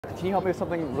Can you help me with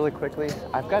something really quickly?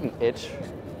 I've got an itch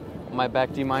on my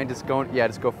back. Do you mind just going? Yeah,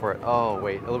 just go for it. Oh,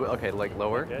 wait, a little bit. Okay, like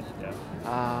lower. Good.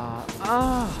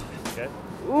 Yeah. Good.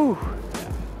 Ooh.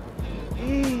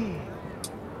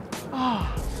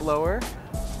 Lower.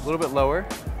 A little bit lower.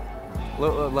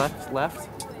 Left.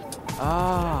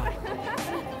 Ah.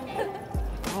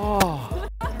 Oh.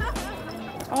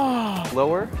 Oh.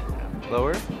 Lower.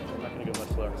 Lower. I'm not gonna go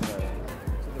much lower.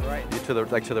 Sorry. To the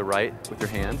right. To the right with your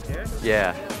hand. Here?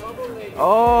 Yeah.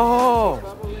 Oh.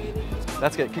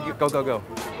 That's good. Go.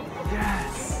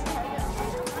 Yes.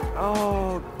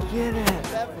 Oh, get it.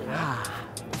 Ah.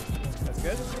 That's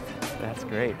good. That's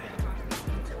great.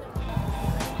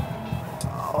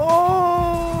 Oh.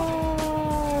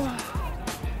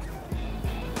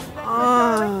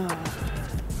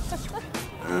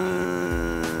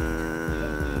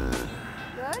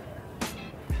 Good?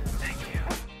 Thank you.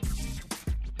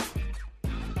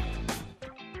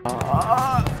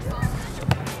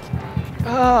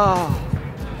 Good.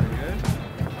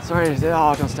 Sorry.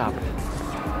 Oh, don't stop. You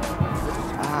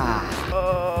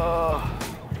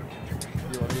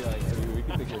want me like? We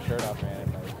can take your shirt off, man.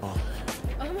 Oh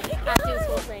my God. Do his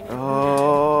whole thing.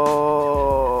 Oh.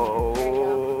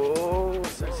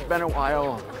 It's been a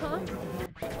while.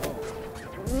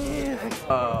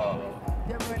 Oh.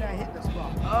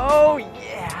 Oh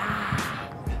yeah.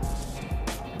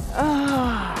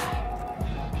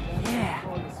 Yeah.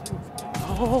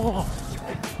 Oh.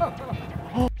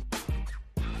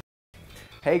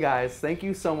 Hey guys, thank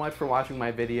you so much for watching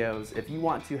my videos. If you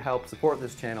want to help support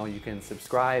this channel, you can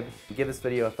subscribe, give this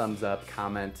video a thumbs up,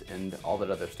 comment, and all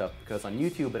that other stuff, because on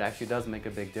YouTube it actually does make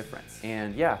a big difference.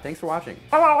 And yeah, thanks for watching.